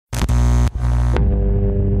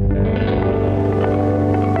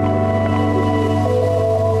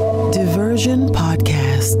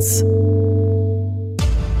Sports.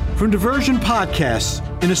 From Diversion Podcasts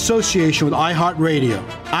in association with iHeartRadio,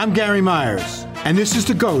 I'm Gary Myers, and this is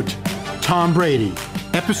the GOAT, Tom Brady.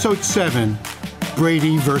 Episode 7,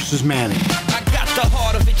 Brady versus Manning. I got the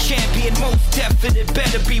heart of a champion, most definite,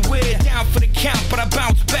 better beware. Down for the count, but I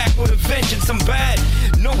bounce back with a vengeance. I'm bad,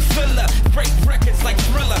 no filler, break records like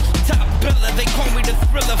Thriller. Top biller, they call me the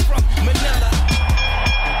Thriller from Manila.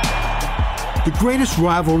 The greatest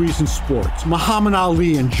rivalries in sports, Muhammad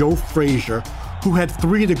Ali and Joe Frazier, who had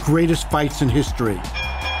 3 of the greatest fights in history.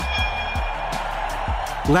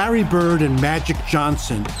 Larry Bird and Magic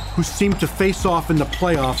Johnson, who seemed to face off in the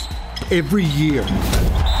playoffs every year.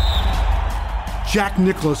 Jack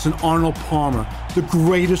Nicklaus and Arnold Palmer, the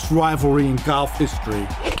greatest rivalry in golf history.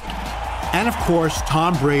 And of course,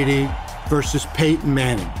 Tom Brady versus Peyton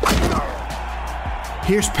Manning.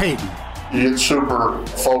 Here's Peyton. You get super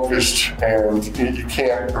focused and you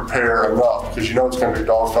can't prepare enough because you know it's going to be a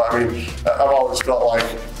dogfight. I mean, I've always felt like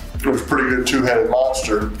it was a pretty good two-headed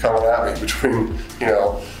monster coming at me between,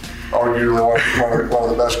 arguably one of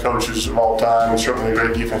the best coaches of all time and certainly a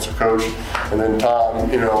great defensive coach, and then Tom,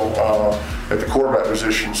 at the quarterback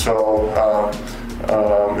position. So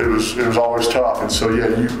it was always tough. And so, yeah,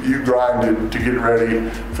 you grinded to get ready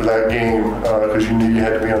for that game because you knew you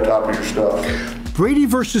had to be on top of your stuff. Brady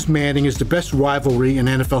versus Manning is the best rivalry in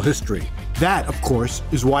NFL history. That, of course,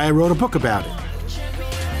 is why I wrote a book about it.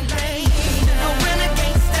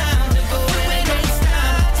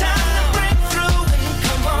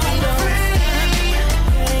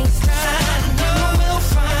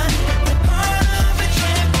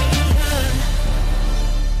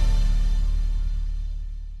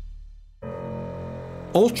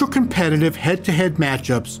 Ultra-competitive head-to-head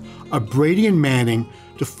matchups of Brady and Manning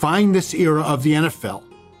define this era of the NFL.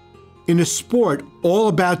 In a sport all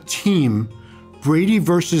about team, Brady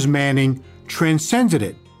versus Manning transcended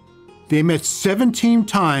it. They met 17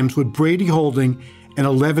 times with Brady holding an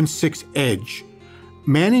 11-6 edge.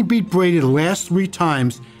 Manning beat Brady the last 3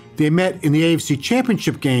 times they met in the AFC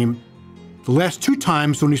Championship game, the last 2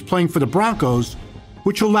 times when he's playing for the Broncos,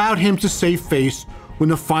 which allowed him to save face when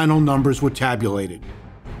the final numbers were tabulated.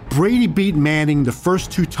 Brady beat Manning the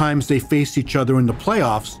first 2 times they faced each other in the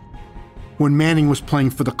playoffs when Manning was playing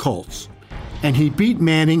for the Colts. And he beat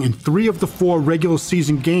Manning in 3 of the 4 regular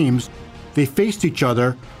season games they faced each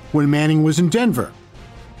other when Manning was in Denver.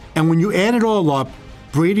 And when you add it all up,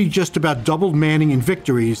 Brady just about doubled Manning in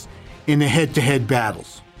victories in the head-to-head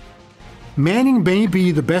battles. Manning may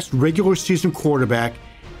be the best regular season quarterback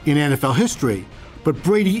in NFL history, but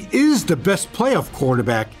Brady is the best playoff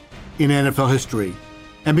quarterback in NFL history.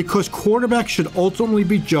 And because quarterbacks should ultimately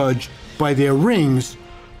be judged by their rings,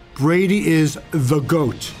 Brady is the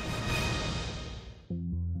GOAT.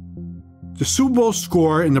 The Super Bowl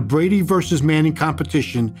score in the Brady versus Manning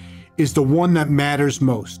competition is the one that matters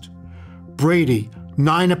most. Brady,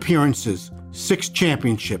 9 appearances, 6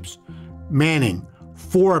 championships. Manning,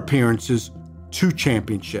 4 appearances, 2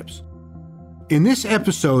 championships. In this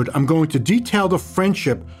episode, I'm going to detail the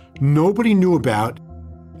friendship nobody knew about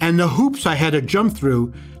and the hoops I had to jump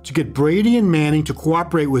through to get Brady and Manning to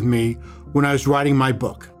cooperate with me when I was writing my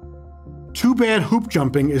book. Too bad hoop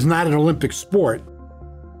jumping is not an Olympic sport.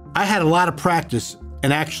 I had a lot of practice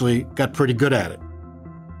and actually got pretty good at it.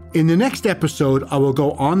 In the next episode, I will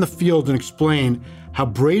go on the field and explain how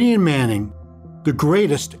Brady and Manning, the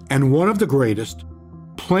greatest and one of the greatest,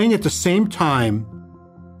 playing at the same time,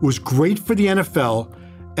 was great for the NFL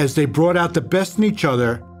as they brought out the best in each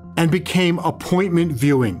other and became appointment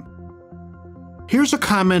viewing. Here's a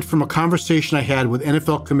comment from a conversation I had with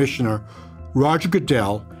NFL Commissioner Roger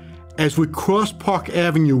Goodell as we crossed Park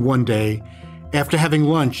Avenue one day after having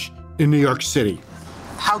lunch in New York City.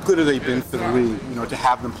 How good have they been for the league, to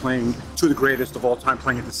have them playing 2 of the greatest of all time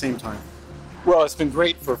playing at the same time? Well, it's been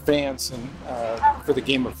great for fans and for the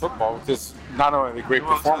game of football because not only are they great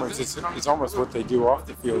performers, it's almost what they do off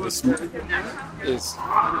the field. It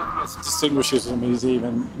distinguishes them as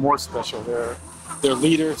even more special. They're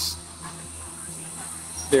leaders.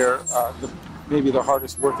 They're maybe the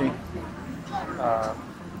hardest working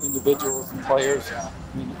individuals and players. I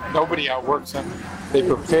mean, nobody outworks them. They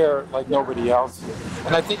prepare like nobody else,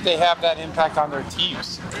 and I think they have that impact on their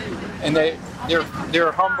teams. And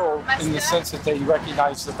they're humble in the sense that they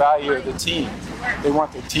recognize the value of the team. They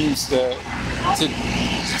want their teams to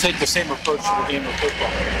take the same approach to the game of football.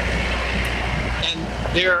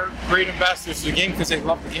 And they're great ambassadors to the game because they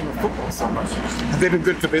love the game of football so much. Have they been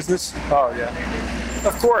good for business? Oh yeah,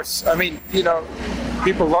 of course. I mean,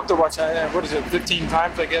 people love to watch. 15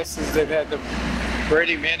 times I guess since they've had the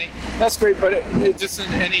Brady Manning. That's great, but it just in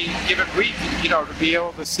any given week, to be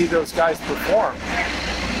able to see those guys perform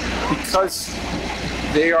because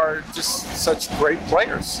they are just such great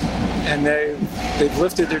players, and they've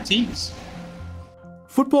lifted their teams.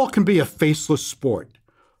 Football can be a faceless sport.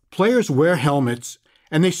 Players wear helmets,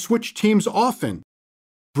 and they switch teams often.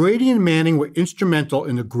 Brady and Manning were instrumental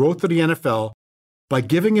in the growth of the NFL by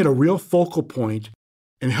giving it a real focal point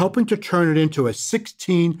and helping to turn it into a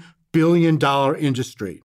 $16 billion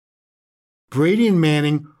industry. Brady and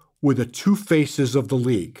Manning were the two faces of the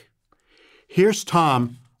league. Here's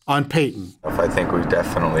Tom on Peyton. I think we've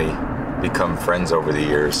definitely become friends over the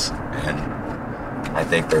years, and I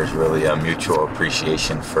think there's really a mutual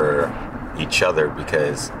appreciation for each other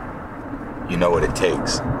because you know what it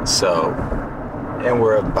takes. So, and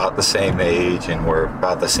we're about the same age, and we're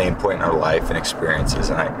about the same point in our life and experiences,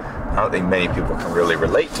 and I don't think many people can really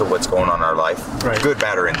relate to what's going on in our life, right. Good,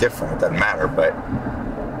 bad, or indifferent, it doesn't matter, but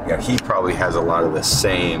you know, he probably has a lot of the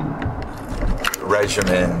same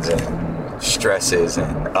regimens and stresses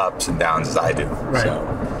and ups and downs as I do. Right.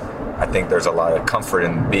 So I think there's a lot of comfort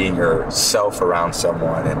in being yourself around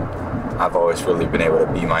someone, and I've always really been able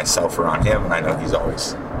to be myself around him, and I know he's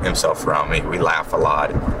always himself around me. We laugh a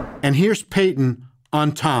lot. And here's Peyton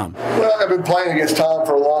on Tom. Well, I've been playing against Tom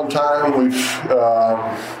for a long time. We've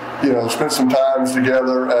spent some times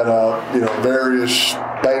together at various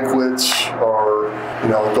banquets or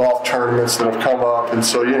golf tournaments that have come up, and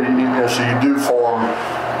so so you do form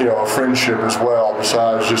a friendship as well,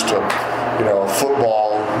 besides just a football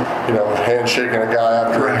handshaking a guy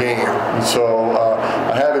after a game. And so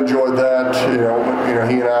I have enjoyed that.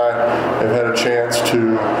 He and I have had a chance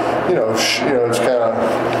to it's kind of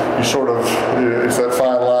it's that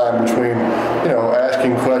fine line between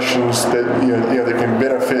asking questions that that can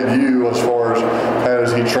benefit you as far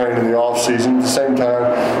as he trained in the off season. At the same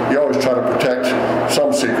time, you always try to protect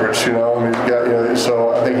some secrets.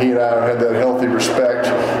 So I think he and I have had that healthy respect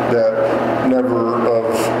that never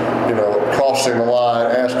of crossing the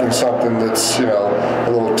line, asking something that's a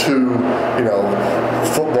little too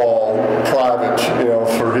football private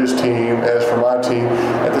for his team as for my team.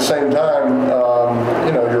 At the same time,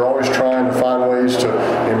 you're always trying to find ways to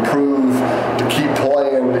improve, to keep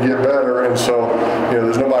playing, to get better, and so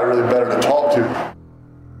there's nobody really better to talk to.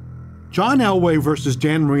 John Elway versus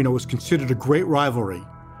Dan Marino was considered a great rivalry.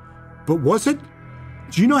 But was it?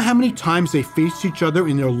 Do you know how many times they faced each other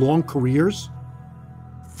in their long careers?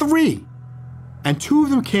 3. And 2 of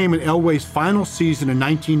them came in Elway's final season in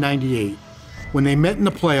 1998, when they met in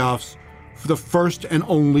the playoffs for the first and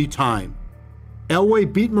only time.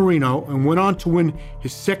 Elway beat Marino and went on to win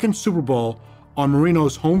his second Super Bowl on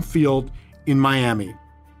Marino's home field in Miami.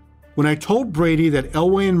 When I told Brady that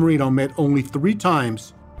Elway and Marino met only 3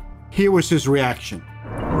 times, here was his reaction.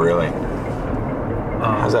 Really?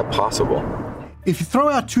 How's that possible? If you throw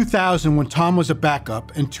out 2000 when Tom was a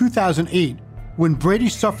backup and 2008 when Brady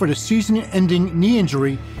suffered a season-ending knee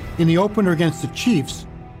injury in the opener against the Chiefs,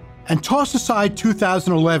 and toss aside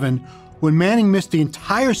 2011 when Manning missed the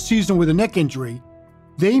entire season with a neck injury,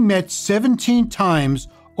 they met 17 times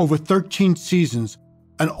over 13 seasons,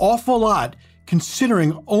 an awful lot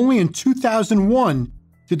considering only in 2001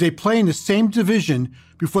 did they play in the same division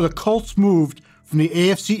before the Colts moved from the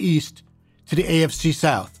AFC East to the AFC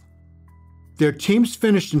South. Their teams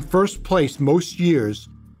finished in first place most years,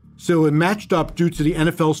 so it matched up due to the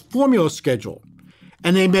NFL's formula schedule,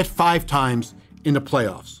 and they met 5 times in the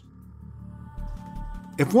playoffs.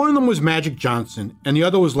 If one of them was Magic Johnson and the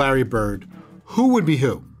other was Larry Bird, who would be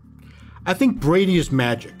who? I think Brady is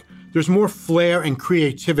Magic. There's more flair and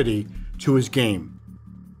creativity to his game.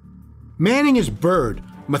 Manning is Bird,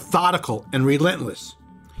 methodical and relentless.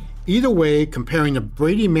 Either way, comparing the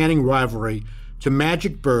Brady-Manning rivalry to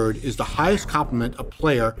Magic Bird is the highest compliment a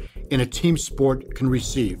player in a team sport can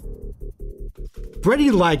receive.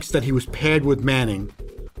 Brady likes that he was paired with Manning,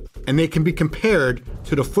 and they can be compared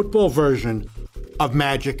to the football version of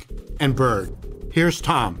Magic and Bird. Here's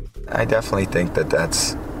Tom. I definitely think that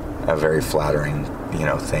that's a very flattering,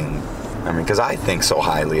 thing. I mean, because I think so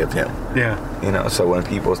highly of him. Yeah. So when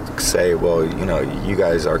people say, well, you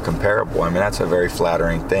guys are comparable, I mean, that's a very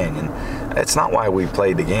flattering thing. And it's not why we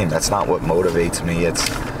played the game. That's not what motivates me. It's,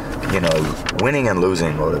 winning and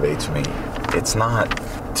losing motivates me. It's not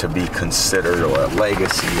to be considered or a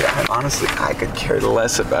legacy. Honestly, I could care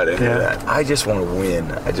less about any of that. I just want to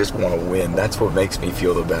win. That's what makes me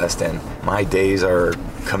feel the best. And my days are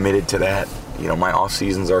committed to that. My off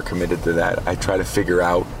seasons are committed to that. I try to figure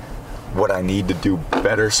out what I need to do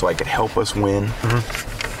better so I could help us win.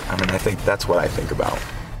 Mm-hmm. I mean, I think that's what I think about.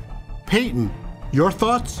 Peyton, your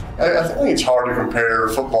thoughts? I think it's hard to compare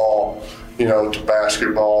football, to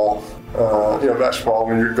basketball. basketball,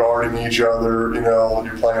 when you're guarding each other,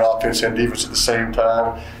 you're playing offense and defense at the same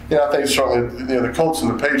time. I think certainly, the Colts and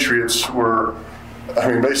the Patriots were,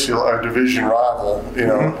 basically a division rival,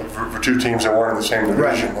 for two teams that weren't in the same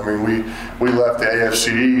division. Right. We left the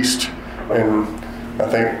AFC East in, I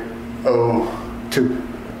think, 2002.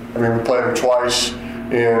 We played them twice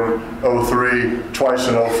in 03, twice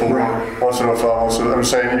in 04, right. Once in 05. I'm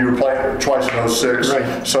saying you were playing twice in 06.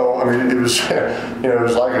 Right. So, it was, it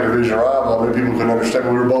was like a division rival. People couldn't understand.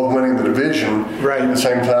 We were both winning the division right. At the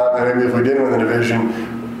same time. And maybe if we didn't win the division,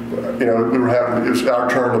 it was our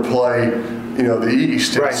turn to play, the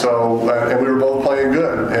East. Right. So, and we were both playing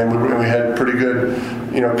good. And we had pretty good,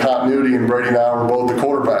 continuity. And Brady and I were both the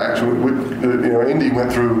quarterbacks. Indy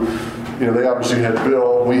went through, they obviously had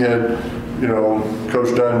Bill. We had, Coach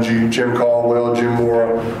Dungy, Jim Caldwell, Jim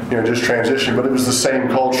Mora, just transitioned. But it was the same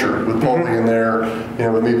culture with Paulie in there,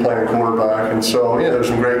 with me playing quarterback. And so, there were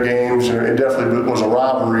some great games. It definitely was a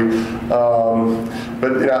rivalry.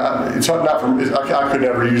 But it's not from. I could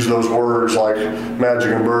never use those words like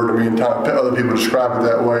magic and bird. Other people describe it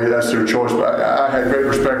that way. That's their choice. But I had great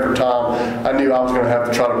respect for Tom. I knew I was going to have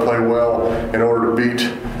to try to play well in order to beat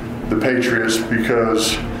the Patriots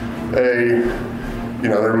because they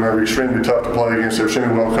were going to be extremely tough to play against. They're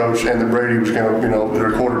extremely well coached, and that Brady was going to,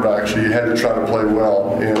 their quarterback. So you had to try to play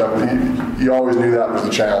well, and you always knew that was the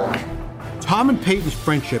challenge. Tom and Peyton's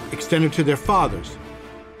friendship extended to their fathers.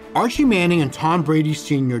 Archie Manning and Tom Brady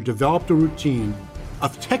Sr. developed a routine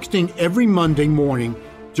of texting every Monday morning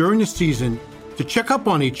during the season to check up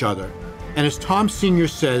on each other, and as Tom Sr.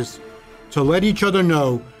 says, to let each other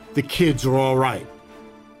know the kids are all right.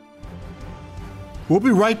 We'll be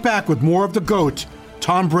right back with more of the GOAT,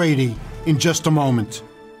 Tom Brady, in just a moment.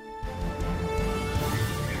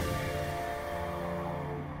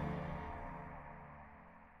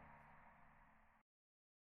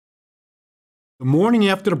 The morning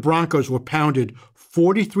after the Broncos were pounded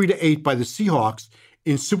 43-8 by the Seahawks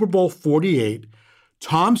in Super Bowl 48,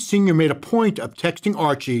 Tom Sr. made a point of texting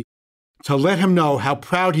Archie to let him know how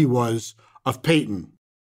proud he was of Peyton.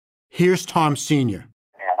 Here's Tom Sr.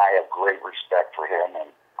 And I have great respect for him, and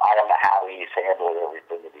I don't know how he's handled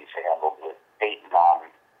everything that he's handled with Peyton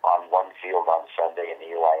on one field on Sunday and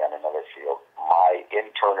Eli on another field. My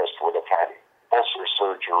internist would have had ulcer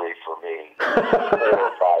surgery for me 4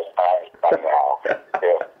 or 5 times by now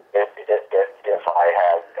if I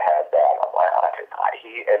had that on my eye.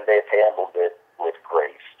 And they've handled it with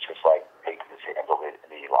grace, just like Peyton's handled it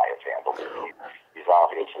and Eli has handled it. He's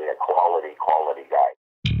obviously a quality guy.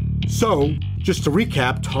 So, just to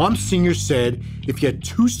recap, Tom Sr. said if he had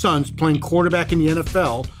 2 sons playing quarterback in the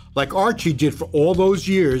NFL, like Archie did for all those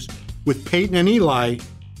years with Peyton and Eli,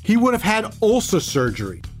 he would have had ulcer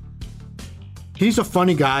surgery. He's a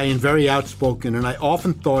funny guy and very outspoken, and I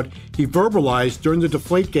often thought he verbalized during the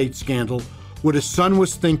Deflategate scandal what his son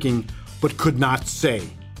was thinking but could not say.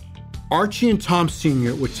 Archie and Tom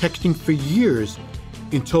Sr. were texting for years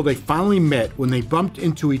until they finally met when they bumped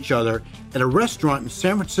into each other at a restaurant in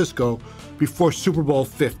San Francisco before Super Bowl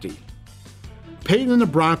 50. Peyton and the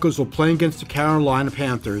Broncos were playing against the Carolina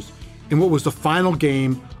Panthers in what was the final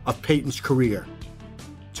game of Peyton's career.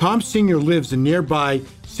 Tom Sr. lives in nearby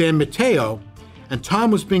San Mateo, and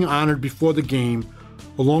Tom was being honored before the game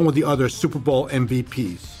along with the other Super Bowl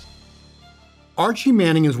MVPs. Archie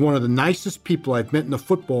Manning is one of the nicest people I've met in the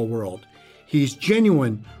football world. He's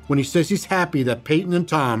genuine when he says he's happy that Peyton and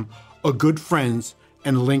Tom are good friends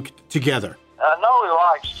and linked together. I know he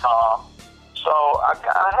likes Tom, so I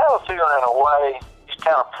have a feeling in a way he's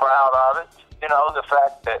kind of proud of it. The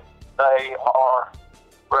fact that they are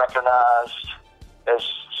recognized as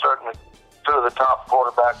certainly 2 of the top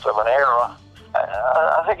quarterbacks of an era.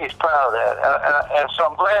 I think he's proud of that. And so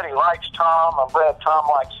I'm glad he likes Tom. I'm glad Tom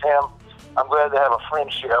likes him. I'm glad they have a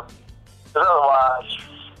friendship. Because otherwise,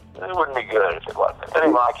 it wouldn't be good if it wasn't. If they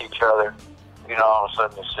didn't like each other, all of a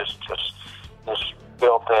sudden it's just this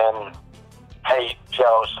built-in hate,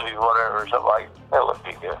 jealousy, whatever, something like that wouldn't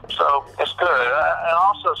be good. So it's good. And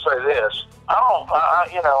I'll also say this.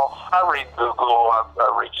 I read Google,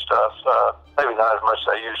 I read stuff, maybe not as much as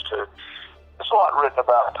I used to. There's a lot written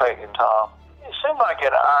about Peyton and Tom. It seems like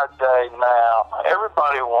in our day now,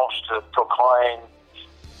 everybody wants to proclaim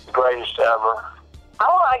the greatest ever. I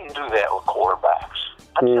don't know how you do that with quarterbacks.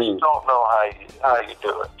 I just don't know how you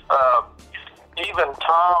do it. Even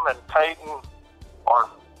Tom and Peyton or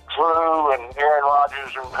Drew and Aaron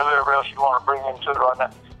Rodgers and whoever else you want to bring into it right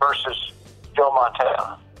now versus Joe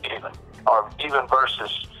Montana even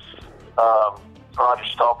versus Roger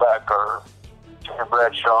Staubach or Jimmy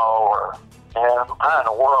Bradshaw or And how in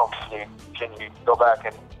the world can you go back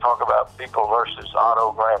and talk about people versus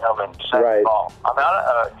Otto Graham and St. Paul?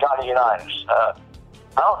 I mean, Johnny Unitas. I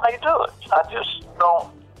don't know how you do it. I just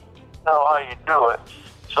don't know how you do it.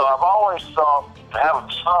 So I've always thought to have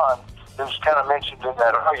a son who's kind of mentioned in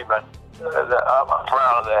that argument, that I'm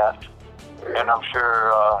proud of that. And I'm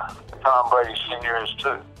sure Tom Brady Sr. is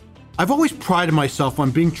too. I've always prided myself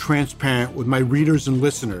on being transparent with my readers and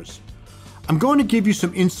listeners. I'm going to give you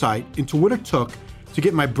some insight into what it took to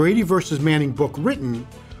get my Brady versus Manning book written,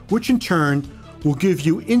 which in turn will give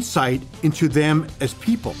you insight into them as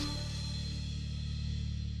people.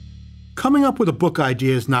 Coming up with a book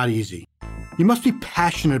idea is not easy. You must be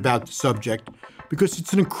passionate about the subject because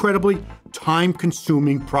it's an incredibly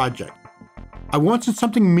time-consuming project. I wanted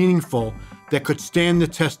something meaningful that could stand the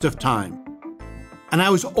test of time. And I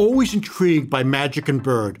was always intrigued by Magic and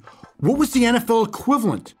Bird. What was the NFL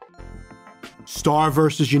equivalent? Starr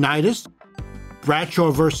versus Unitas?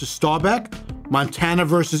 Bradshaw versus Staubach? Montana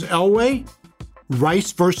versus Elway?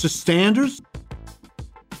 Rice versus Sanders?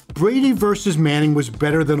 Brady versus Manning was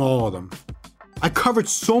better than all of them. I covered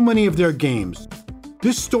so many of their games.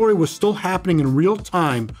 This story was still happening in real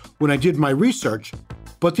time when I did my research,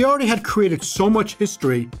 but they already had created so much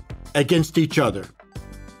history against each other.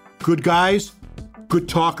 Good guys, good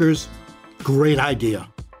talkers, great idea.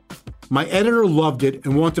 My editor loved it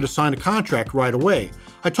and wanted to sign a contract right away.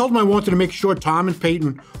 I told him I wanted to make sure Tom and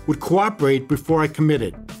Peyton would cooperate before I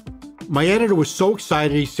committed. My editor was so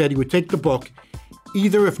excited he said he would take the book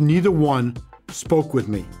either if neither one spoke with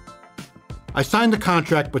me. I signed the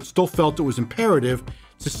contract but still felt it was imperative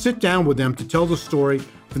to sit down with them to tell the story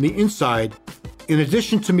from the inside, in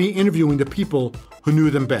addition to me interviewing the people who knew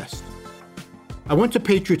them best. I went to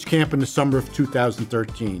Patriots camp in the summer of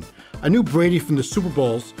 2013. I knew Brady from the Super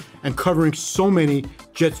Bowls and covering so many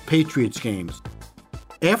Jets-Patriots games.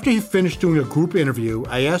 After he finished doing a group interview,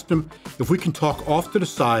 I asked him if we can talk off to the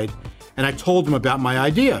side, and I told him about my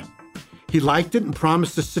idea. He liked it and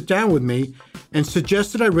promised to sit down with me and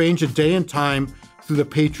suggested I arrange a day and time through the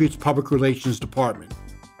Patriots Public Relations Department.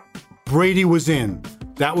 Brady was in.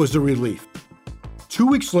 That was a relief. 2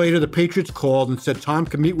 weeks later, the Patriots called and said Tom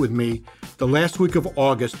could meet with me the last week of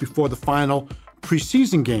August before the final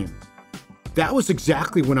preseason game. That was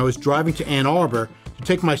exactly when I was driving to Ann Arbor to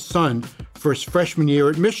take my son for his freshman year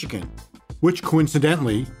at Michigan, which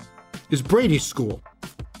coincidentally is Brady's school.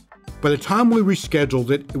 By the time we rescheduled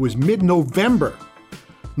it, it was mid-November.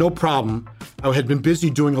 No problem, I had been busy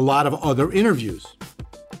doing a lot of other interviews.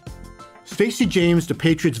 Stacey James, the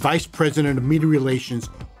Patriots Vice President of Media Relations,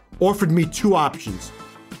 offered me two options.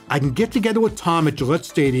 I can get together with Tom at Gillette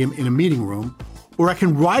Stadium in a meeting room, or I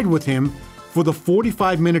can ride with him for the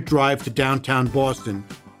 45-minute drive to downtown Boston,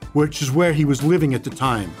 which is where he was living at the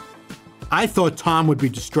time. I thought Tom would be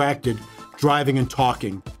distracted driving and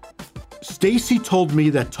talking. Stacey told me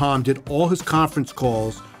that Tom did all his conference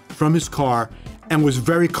calls from his car and was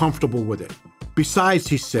very comfortable with it. Besides,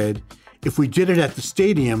 he said, if we did it at the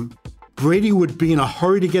stadium, Brady would be in a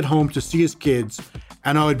hurry to get home to see his kids,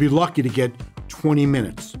 and I would be lucky to get 20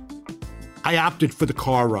 minutes. I opted for the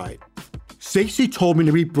car ride. Stacey told me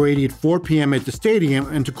to meet Brady at 4 p.m. at the stadium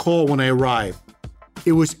and to call when I arrived.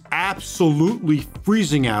 It was absolutely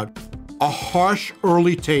freezing out, a harsh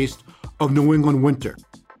early taste of New England winter.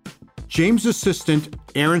 James' assistant,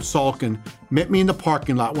 Aaron Salkin, met me in the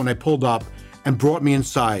parking lot when I pulled up and brought me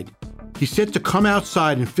inside. He said to come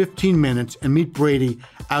outside in 15 minutes and meet Brady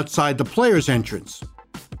outside the players' entrance.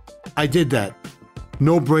 I did that.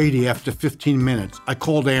 No Brady after 15 minutes. I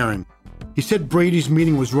called Aaron. He said Brady's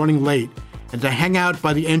meeting was running late and to hang out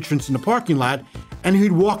by the entrance in the parking lot, and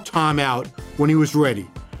he'd walk Tom out when he was ready.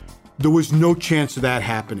 There was no chance of that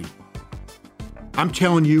happening. I'm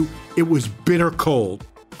telling you, it was bitter cold.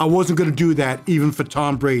 I wasn't going to do that even for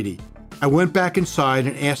Tom Brady. I went back inside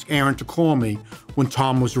and asked Aaron to call me when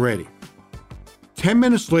Tom was ready. 10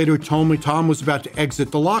 minutes later, he told me Tom was about to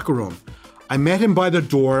exit the locker room. I met him by the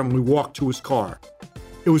door and we walked to his car.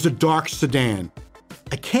 It was a dark sedan.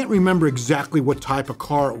 I can't remember exactly what type of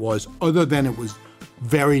car it was, other than it was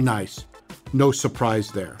very nice. No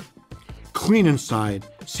surprise there. Clean inside,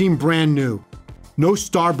 seemed brand new. No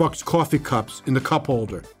Starbucks coffee cups in the cup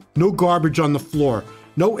holder. No garbage on the floor.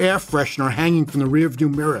 No air freshener hanging from the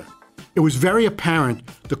rearview mirror. It was very apparent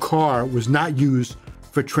the car was not used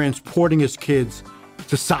for transporting his kids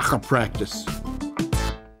to soccer practice.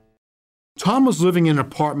 Tom was living in an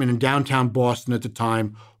apartment in downtown Boston at the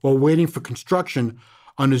time while waiting for construction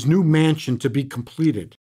on his new mansion to be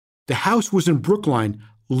completed. The house was in Brookline,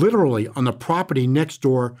 literally on the property next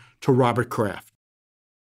door to Robert Kraft.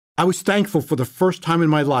 I was thankful for the first time in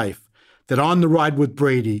my life that on the ride with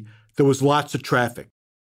Brady, There was lots of traffic.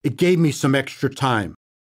 It gave me some extra time.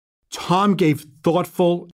 Tom gave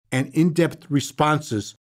thoughtful and in-depth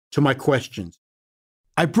responses to my questions.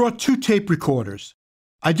 I brought 2 tape recorders.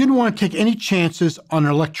 I didn't want to take any chances on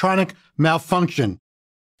an electronic malfunction.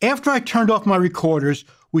 After I turned off my recorders,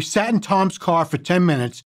 we sat in Tom's car for 10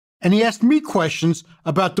 minutes, and he asked me questions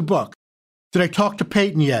about the book. Did I talk to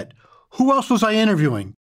Peyton yet? Who else was I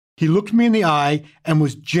interviewing? He looked me in the eye and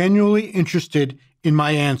was genuinely interested in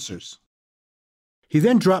my answers. He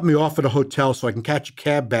then dropped me off at a hotel so I can catch a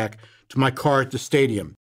cab back to my car at the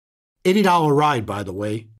stadium. $80 ride, by the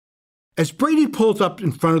way. As Brady pulled up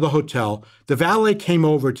in front of the hotel, the valet came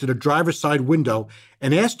over to the driver's side window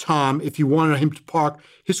and asked Tom if he wanted him to park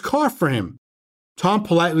his car for him. Tom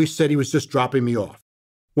politely said he was just dropping me off.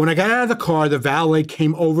 When I got out of the car, the valet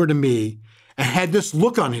came over to me and had this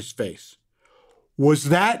look on his face. Was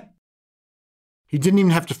that? He didn't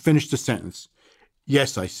even have to finish the sentence.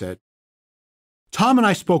 Yes, I said. Tom and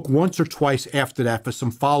I spoke once or twice after that for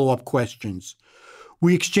some follow-up questions.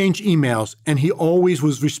 We exchanged emails, and he always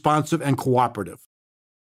was responsive and cooperative.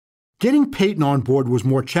 Getting Peyton on board was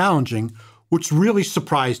more challenging, which really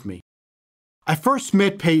surprised me. I first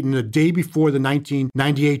met Peyton the day before the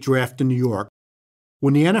 1998 draft in New York,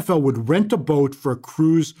 when the NFL would rent a boat for a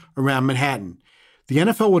cruise around Manhattan. The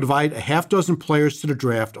NFL would invite a half dozen players to the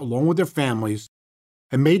draft along with their families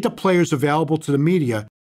and made the players available to the media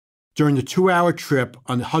during the 2-hour trip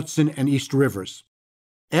on the Hudson and East Rivers.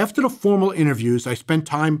 After the formal interviews, I spent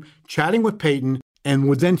time chatting with Peyton and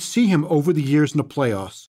would then see him over the years in the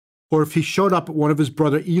playoffs, or if he showed up at one of his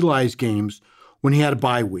brother Eli's games when he had a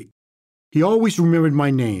bye week. He always remembered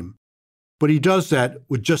my name, but he does that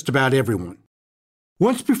with just about everyone.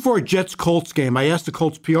 Once before a Jets-Colts game, I asked the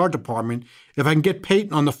Colts PR department if I can get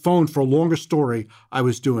Peyton on the phone for a longer story I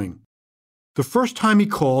was doing. The first time he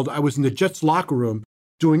called, I was in the Jets locker room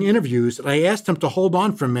doing interviews, and I asked him to hold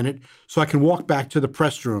on for a minute so I can walk back to the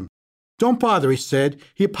press room. Don't bother, he said.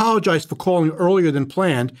 He apologized for calling earlier than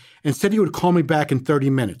planned and said he would call me back in 30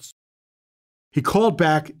 minutes. He called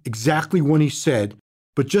back exactly when he said,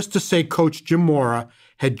 but just to say Coach Jim Mora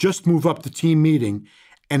had just moved up the team meeting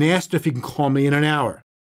and asked if he can call me in an hour.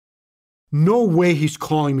 No way he's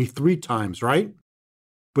calling me 3 times, right?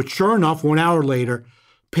 But sure enough, 1 hour later,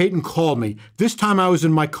 Peyton called me. This time I was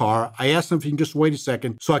in my car. I asked him if he can just wait a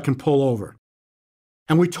second so I can pull over.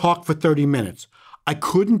 And we talked for 30 minutes. I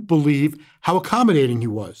couldn't believe how accommodating he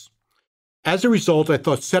was. As a result, I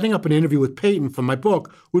thought setting up an interview with Peyton for my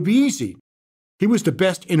book would be easy. He was the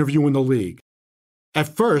best interview in the league.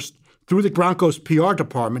 At first, through the Broncos PR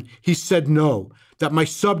department, he said no, that my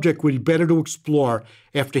subject would be better to explore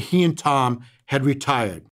after he and Tom had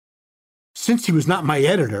retired. Since he was not my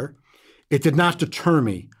editor, it did not deter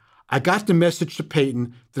me. I got the message to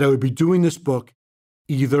Peyton that I would be doing this book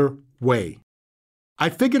either way. I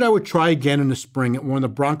figured I would try again in the spring at one of the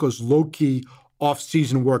Broncos' low-key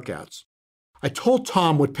off-season workouts. I told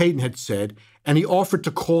Tom what Peyton had said, and he offered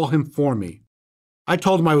to call him for me. I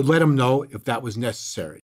told him I would let him know if that was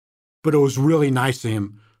necessary, but it was really nice of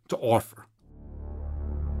him to offer.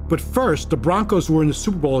 But first, the Broncos were in the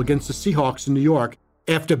Super Bowl against the Seahawks in New York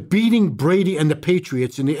after beating Brady and the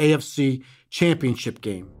Patriots in the AFC Championship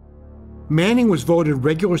game. Manning was voted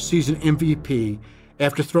regular season MVP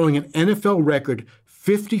after throwing an NFL record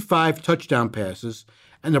 55 touchdown passes,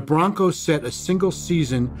 and the Broncos set a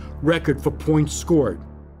single-season record for points scored.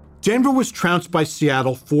 Denver was trounced by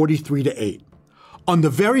Seattle 43-8. On the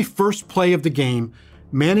very first play of the game,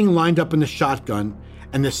 Manning lined up in the shotgun,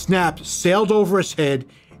 and the snap sailed over his head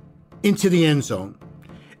into the end zone.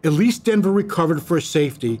 At least Denver recovered for a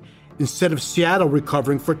safety instead of Seattle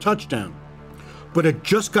recovering for a touchdown. But it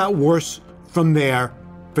just got worse from there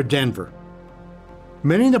for Denver.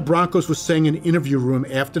 Many of the Broncos were saying in the interview room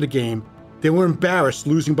after the game they were embarrassed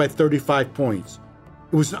losing by 35 points.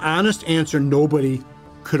 It was an honest answer nobody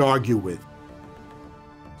could argue with.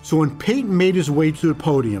 So when Peyton made his way to the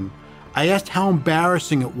podium, I asked how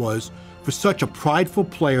embarrassing it was for such a prideful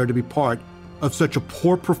player to be part of such a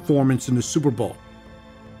poor performance in the Super Bowl.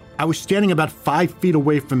 I was standing about 5 feet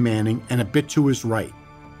away from Manning and a bit to his right.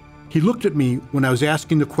 He looked at me when I was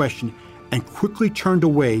asking the question and quickly turned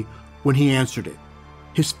away when he answered it.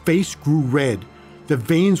 His face grew red. The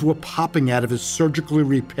veins were popping out of his surgically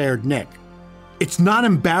repaired neck. "It's not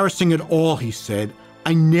embarrassing at all," he said.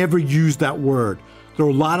 "I never used that word. There are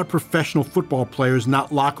a lot of professional football players in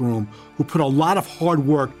that locker room who put a lot of hard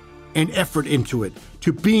work and effort into it,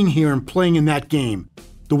 to being here and playing in that game.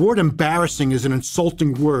 The word embarrassing is an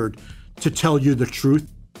insulting word, to tell you the truth."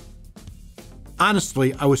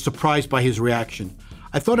 Honestly, I was surprised by his reaction.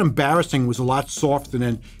 I thought embarrassing was a lot softer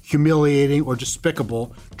than humiliating or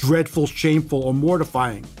despicable, dreadful, shameful, or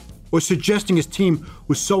mortifying, or suggesting his team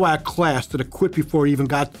was so outclassed that it quit before it even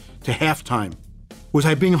got to halftime. Was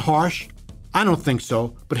I being harsh? I don't think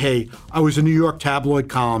so, but hey, I was a New York tabloid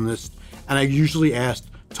columnist, and I usually asked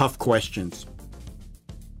tough questions.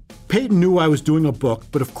 Peyton knew I was doing a book,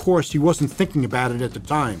 but of course he wasn't thinking about it at the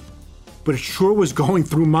time. But it sure was going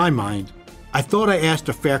through my mind. I thought I asked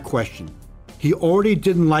a fair question. He already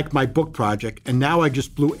didn't like my book project, and now I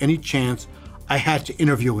just blew any chance I had to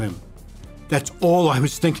interview him. That's all I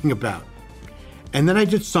was thinking about. And then I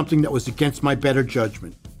did something that was against my better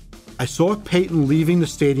judgment. I saw Peyton leaving the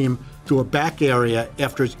stadium through a back area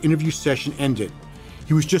after his interview session ended.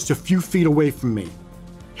 He was just a few feet away from me.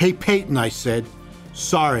 "Hey, Peyton," I said.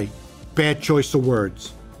 "Sorry, bad choice of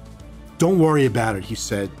words." "Don't worry about it," he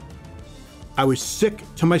said. I was sick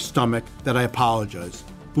to my stomach that I apologized.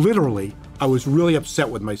 Literally, I was really upset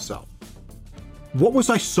with myself. What was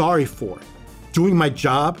I sorry for? Doing my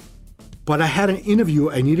job? But I had an interview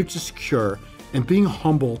I needed to secure, and being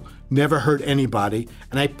humble never hurt anybody,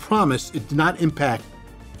 and I promise it did not impact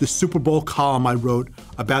the Super Bowl column I wrote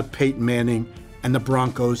about Peyton Manning and the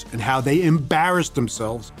Broncos and how they embarrassed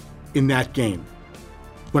themselves in that game.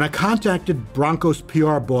 When I contacted Broncos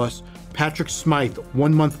PR boss Patrick Smythe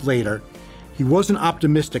 1 month later, he wasn't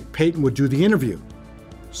optimistic Peyton would do the interview.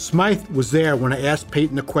 Smythe was there when I asked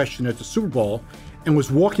Peyton a question at the Super Bowl and was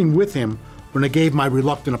walking with him when I gave my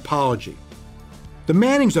reluctant apology. The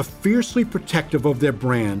Mannings are fiercely protective of their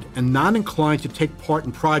brand and not inclined to take part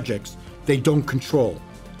in projects they don't control.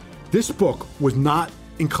 This book was not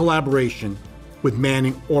in collaboration with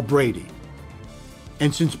Manning or Brady.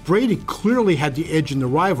 And since Brady clearly had the edge in the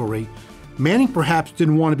rivalry, Manning perhaps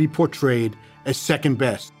didn't want to be portrayed as second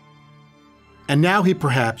best. And now he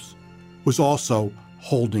perhaps was also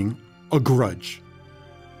holding a grudge.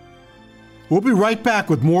 We'll be right back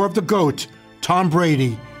with more of the GOAT, Tom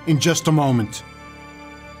Brady, in just a moment.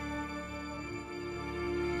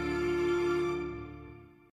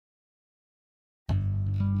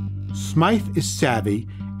 Smythe is savvy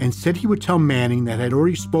and said he would tell Manning that I had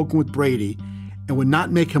already spoken with Brady and would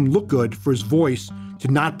not make him look good for his voice to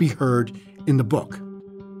not be heard in the book.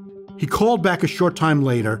 He called back a short time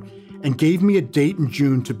later and gave me a date in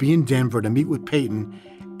June to be in Denver to meet with Peyton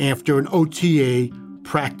after an OTA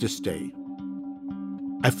practice day.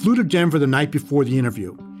 I flew to Denver the night before the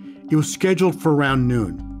interview. It was scheduled for around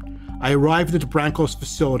noon. I arrived at the Broncos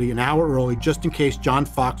facility an hour early just in case John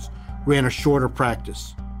Fox ran a shorter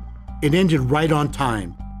practice. It ended right on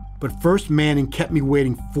time, but first Manning kept me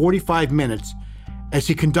waiting 45 minutes as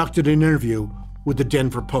he conducted an interview with the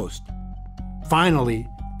Denver Post. Finally,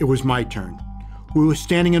 it was my turn. We were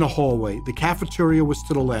standing in a hallway. The cafeteria was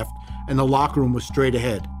to the left, and the locker room was straight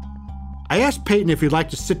ahead. I asked Peyton if he'd like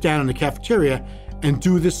to sit down in the cafeteria and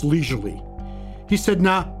do this leisurely. He said,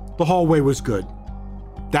 "Nah, the hallway was good."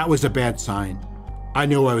 That was a bad sign. I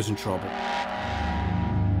knew I was in trouble.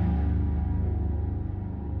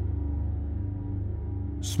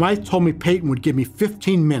 Smythe told me Peyton would give me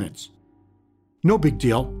 15 minutes. No big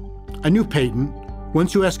deal. I knew Peyton.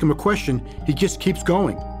 Once you ask him a question, he just keeps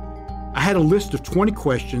going. I had a list of 20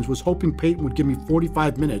 questions, was hoping Peyton would give me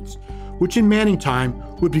 45 minutes, which in Manning time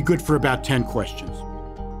would be good for about 10 questions.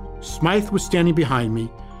 Smythe was standing behind me.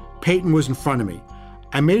 Peyton was in front of me.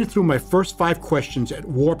 I made it through my first 5 questions at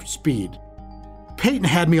warp speed. Peyton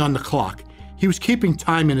had me on the clock. He was keeping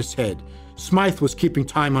time in his head. Smythe was keeping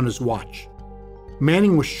time on his watch.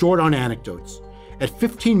 Manning was short on anecdotes. At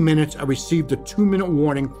 15 minutes, I received a 2-minute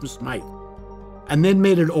warning from Smythe, and then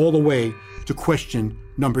made it all the way to question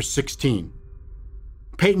number 16.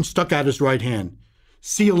 Peyton stuck out his right hand.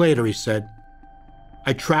 "See you later," he said.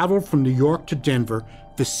 I traveled from New York to Denver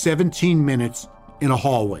for 17 minutes in a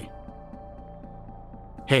hallway.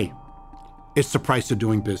 Hey, it's the price of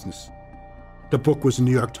doing business. The book was a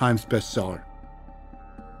New York Times bestseller.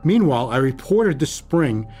 Meanwhile, I reported this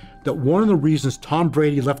spring that one of the reasons Tom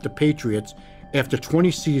Brady left the Patriots after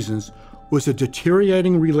 20 seasons was a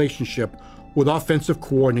deteriorating relationship with offensive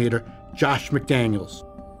coordinator Josh McDaniels.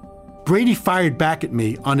 Brady fired back at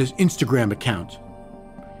me on his Instagram account.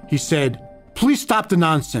 He said, "Please stop the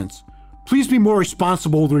nonsense. Please be more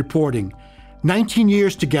responsible with reporting. 19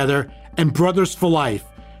 years together and brothers for life."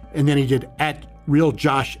 And then he did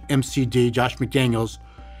 @RealJoshMCD, Josh McDaniels,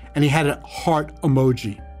 and he had a heart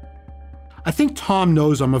emoji. I think Tom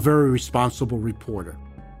knows I'm a very responsible reporter.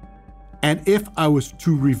 And if I was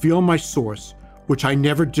to reveal my source, which I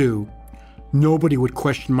never do, nobody would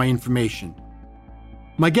question my information.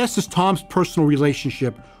 My guess is Tom's personal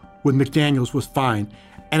relationship with McDaniels was fine,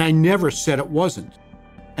 and I never said it wasn't.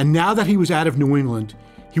 And now that he was out of New England,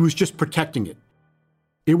 he was just protecting it.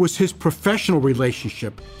 It was his professional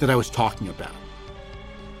relationship that I was talking about.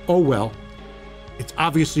 Oh well, it's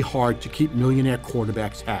obviously hard to keep millionaire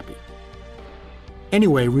quarterbacks happy.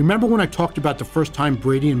 Anyway, remember when I talked about the first time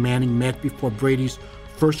Brady and Manning met before Brady's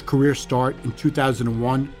first career start in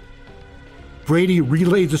 2001? Brady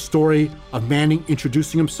relayed the story of Manning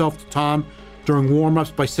introducing himself to Tom during warm-ups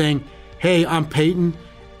by saying, "Hey, I'm Peyton,"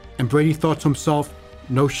 and Brady thought to himself,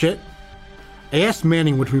 "No shit?" I asked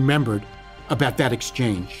Manning what he remembered about that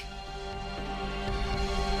exchange.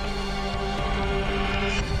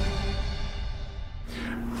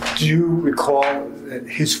 Do you recall that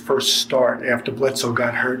his first start after Bledsoe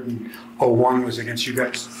got hurt in 01 was against you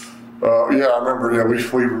guys? Yeah, I remember. Yeah,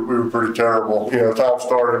 we were pretty terrible. Tom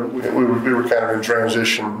started. We were kind of in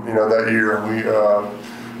transition. That year we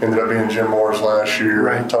ended up being Jim Moore's last year.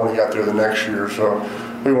 Right. And Tony got there the next year, so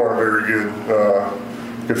we weren't a very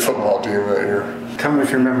good football team that year. Tell me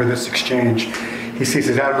if you remember this exchange. He sees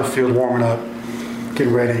he's out on the field warming up,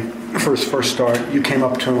 getting ready for his first start. You came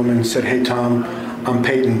up to him and said, "Hey, Tom, I'm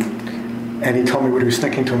Peyton," and he told me what he was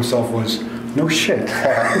thinking to himself was, "No shit."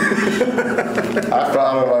 I don't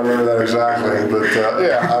know if I remember that exactly, but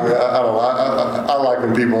yeah, I mean, I don't know. I like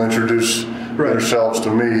when people introduce themselves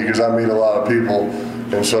to me because I meet a lot of people,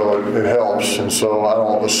 and so it helps. And so I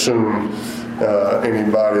don't assume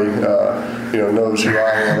anybody knows who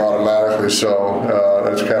I am automatically. So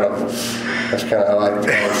that's kind of how I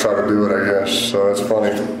try to do it, I guess. So that's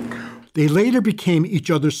funny. They later became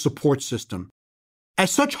each other's support system.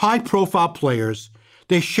 As such high-profile players,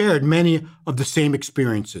 they shared many of the same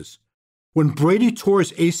experiences. When Brady tore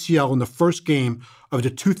his ACL in the first game of the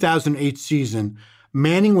 2008 season,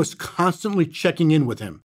 Manning was constantly checking in with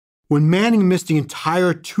him. When Manning missed the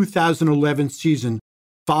entire 2011 season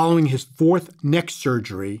following his fourth neck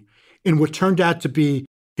surgery in what turned out to be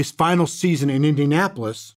his final season in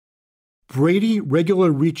Indianapolis, Brady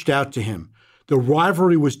regularly reached out to him. The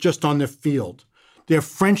rivalry was just on the field. Their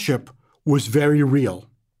friendship was very real.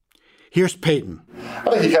 Here's Peyton. I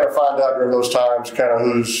think you kind of find out during those times kind of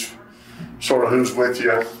who's with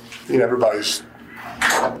you. Everybody's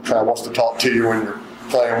kind of wants to talk to you when you're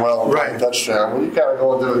playing well and playing touchdown. When you kind of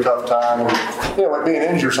going through a tough time, and like being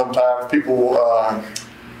injured sometimes, people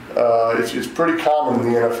it's pretty common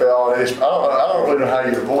in the NFL. And I don't really know how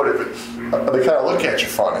you avoid it, but they kind of look at you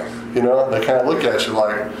funny. They kind of look at you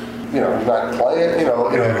like, you're not playing.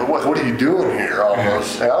 What are you doing here?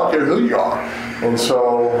 Almost. And I don't care who you are. And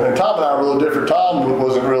Tom and I were a little different. Tom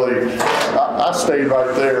wasn't really. I stayed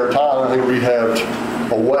right there. Tom, I think we had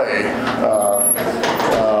away.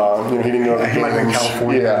 He didn't go to the games. In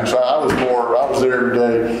California. Yeah, so I was there every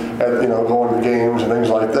day at, going to games and things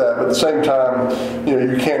like that. But at the same time,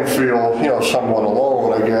 you can feel, somewhat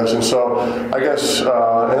alone, I guess. And so I guess,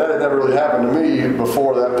 and that had never really happened to me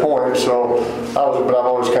before that point. So but I've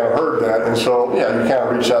always kind of heard that. And so, yeah, you kind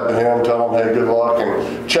of reach out to him, tell him, hey, good luck,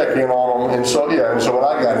 and check in on him. And so when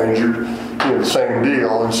I got injured, the same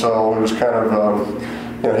deal. And so it was kind of,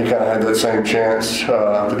 he kind of had that same chance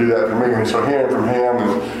to do that for me. And so hearing from him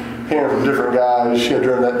and hearing from different guys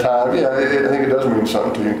during that time, I think it does mean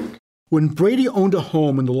something to you. When Brady owned a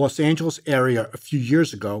home in the Los Angeles area a few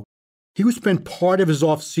years ago, he would spend part of his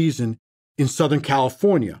off-season in Southern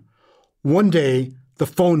California. One day, the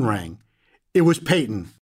phone rang. It was Peyton.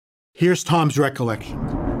 Here's Tom's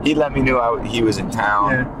recollection. He let me know he was in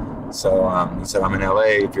town. Yeah. So he said, "I'm in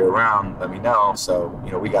LA. If you're around, let me know." So,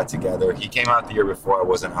 we got together. He came out the year before. I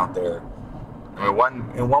wasn't out there. I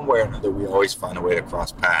mean, in one way or another, we always find a way to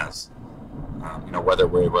cross paths. Whether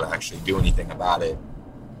we're able to actually do anything about it,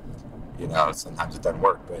 sometimes it doesn't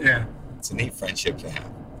work, but it's a neat friendship to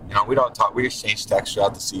have. We don't talk. We exchange texts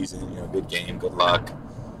throughout the season. Good game, good luck.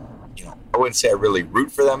 I wouldn't say I really root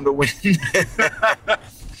for them to win,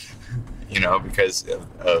 because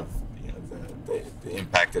of the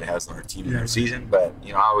impact it has on our team in our season. But,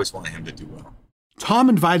 I always wanted him to do well. Tom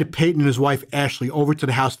invited Peyton and his wife, Ashley, over to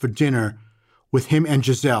the house for dinner with him and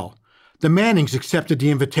Giselle. The Mannings accepted the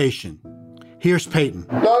invitation. Here's Peyton.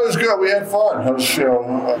 No, it was good. We had fun.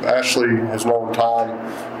 Ashley has known Tom,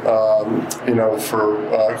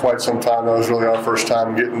 for quite some time. That was really our first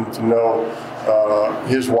time getting to know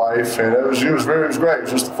his wife, and it was great. It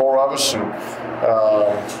was just the four of us, and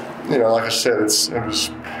like I said, it was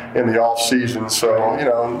in the off season, so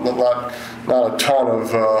not a ton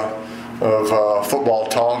of football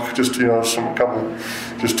talk. Just some couple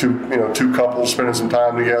just two couples spending some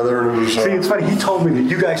time together. And it was, See, it's funny. He told me that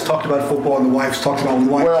you guys talked about football and the wives talked about the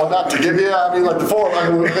wives. Well, not to get, I mean, like the four,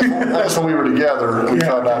 that's when we were together, we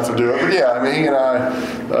tried not to do it. But yeah, I mean, he and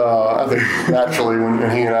I think naturally when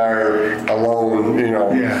he and I are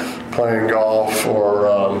alone, playing golf or,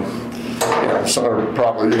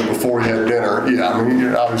 probably before you had dinner. Yeah, I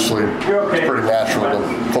mean, obviously, it's pretty natural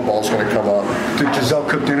that football's going to come up. Did Giselle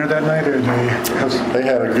cook dinner that night, or they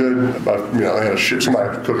had a good, they had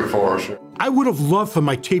somebody cook it for us. I would have loved for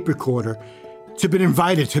my tape recorder to have been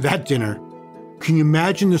invited to that dinner. Can you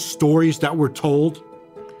imagine the stories that were told?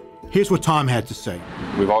 Here's what Tom had to say.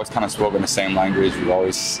 We've always kind of spoken the same language. We've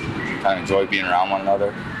always kind of enjoyed being around one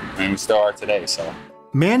another, and we still are today. So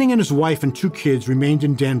Manning and his wife and 2 kids remained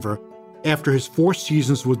in Denver after his 4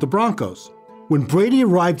 seasons with the Broncos. When Brady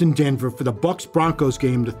arrived in Denver for the Bucs-Broncos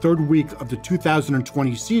game the 3rd week of the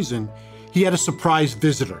 2020 season, he had a surprise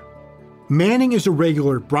visitor. Manning is a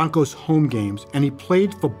regular at Broncos home games, and he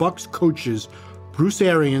played for Bucs coaches Bruce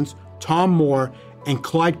Arians, Tom Moore, and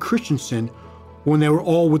Clyde Christensen when they were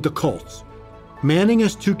all with the Colts. Manning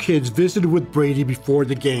and his 2 kids visited with Brady before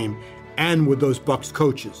the game and with those Bucs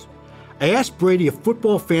coaches. I asked Brady if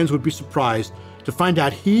football fans would be surprised to find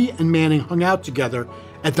out he and Manning hung out together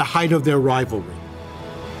at the height of their rivalry.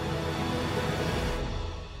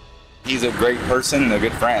 He's a great person and a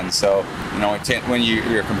good friend. So, when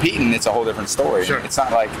you're competing, it's a whole different story. Sure. It's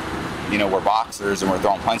not like, we're boxers and we're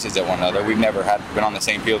throwing punches at one another. We've never been on the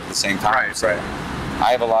same field at the same time. Right, so right.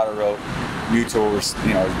 I have a lot of real mutual,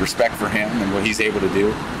 respect for him and what he's able to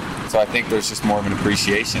do. So I think there's just more of an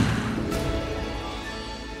appreciation.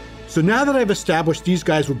 So now that I've established these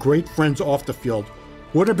guys were great friends off the field,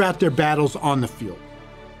 what about their battles on the field?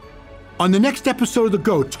 On the next episode of The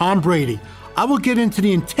GOAT, Tom Brady, I will get into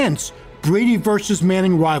the intense Brady versus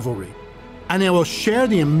Manning rivalry, and I will share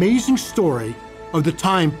the amazing story of the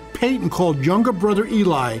time Peyton called younger brother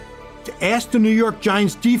Eli to ask the New York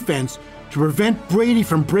Giants defense to prevent Brady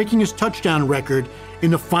from breaking his touchdown record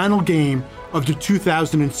in the final game of the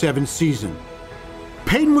 2007 season.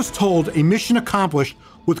 Peyton was told a mission accomplished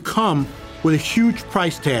would come with a huge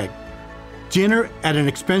price tag: dinner at an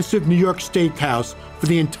expensive New York steakhouse for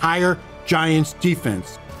the entire Giants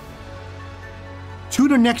defense.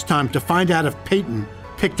 Tune in next time to find out if Peyton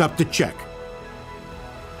picked up the check.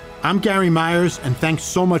 I'm Gary Myers, and thanks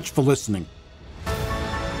so much for listening.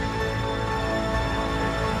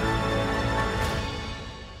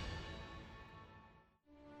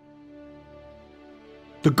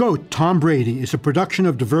 The GOAT, Tom Brady, is a production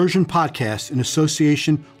of Diversion Podcasts in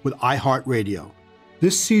association with iHeartRadio.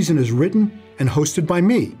 This season is written and hosted by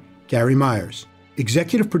me, Gary Myers.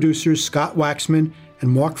 Executive producers Scott Waxman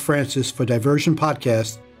and Mark Francis for Diversion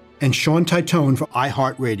Podcasts, and Sean Titone for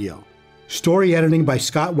iHeartRadio. Story editing by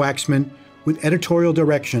Scott Waxman with editorial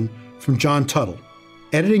direction from John Tuttle.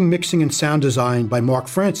 Editing, mixing, and sound design by Mark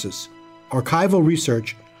Francis. Archival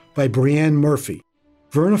research by Brianne Murphy.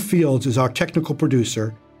 Verna Fields is our technical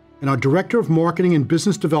producer, and our Director of Marketing and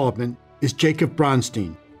Business Development is Jacob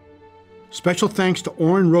Bronstein. Special thanks to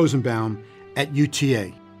Oren Rosenbaum at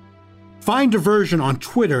UTA. Find Diversion on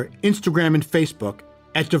Twitter, Instagram, and Facebook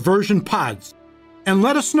at Diversion Pods. And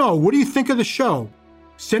let us know, what do you think of the show?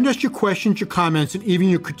 Send us your questions, your comments, and even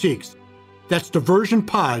your critiques. That's Diversion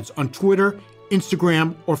Pods on Twitter,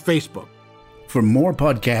 Instagram, or Facebook. For more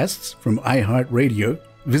podcasts from iHeartRadio,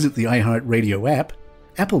 visit the iHeartRadio app,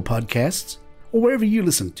 Apple Podcasts, or wherever you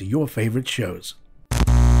listen to your favorite shows.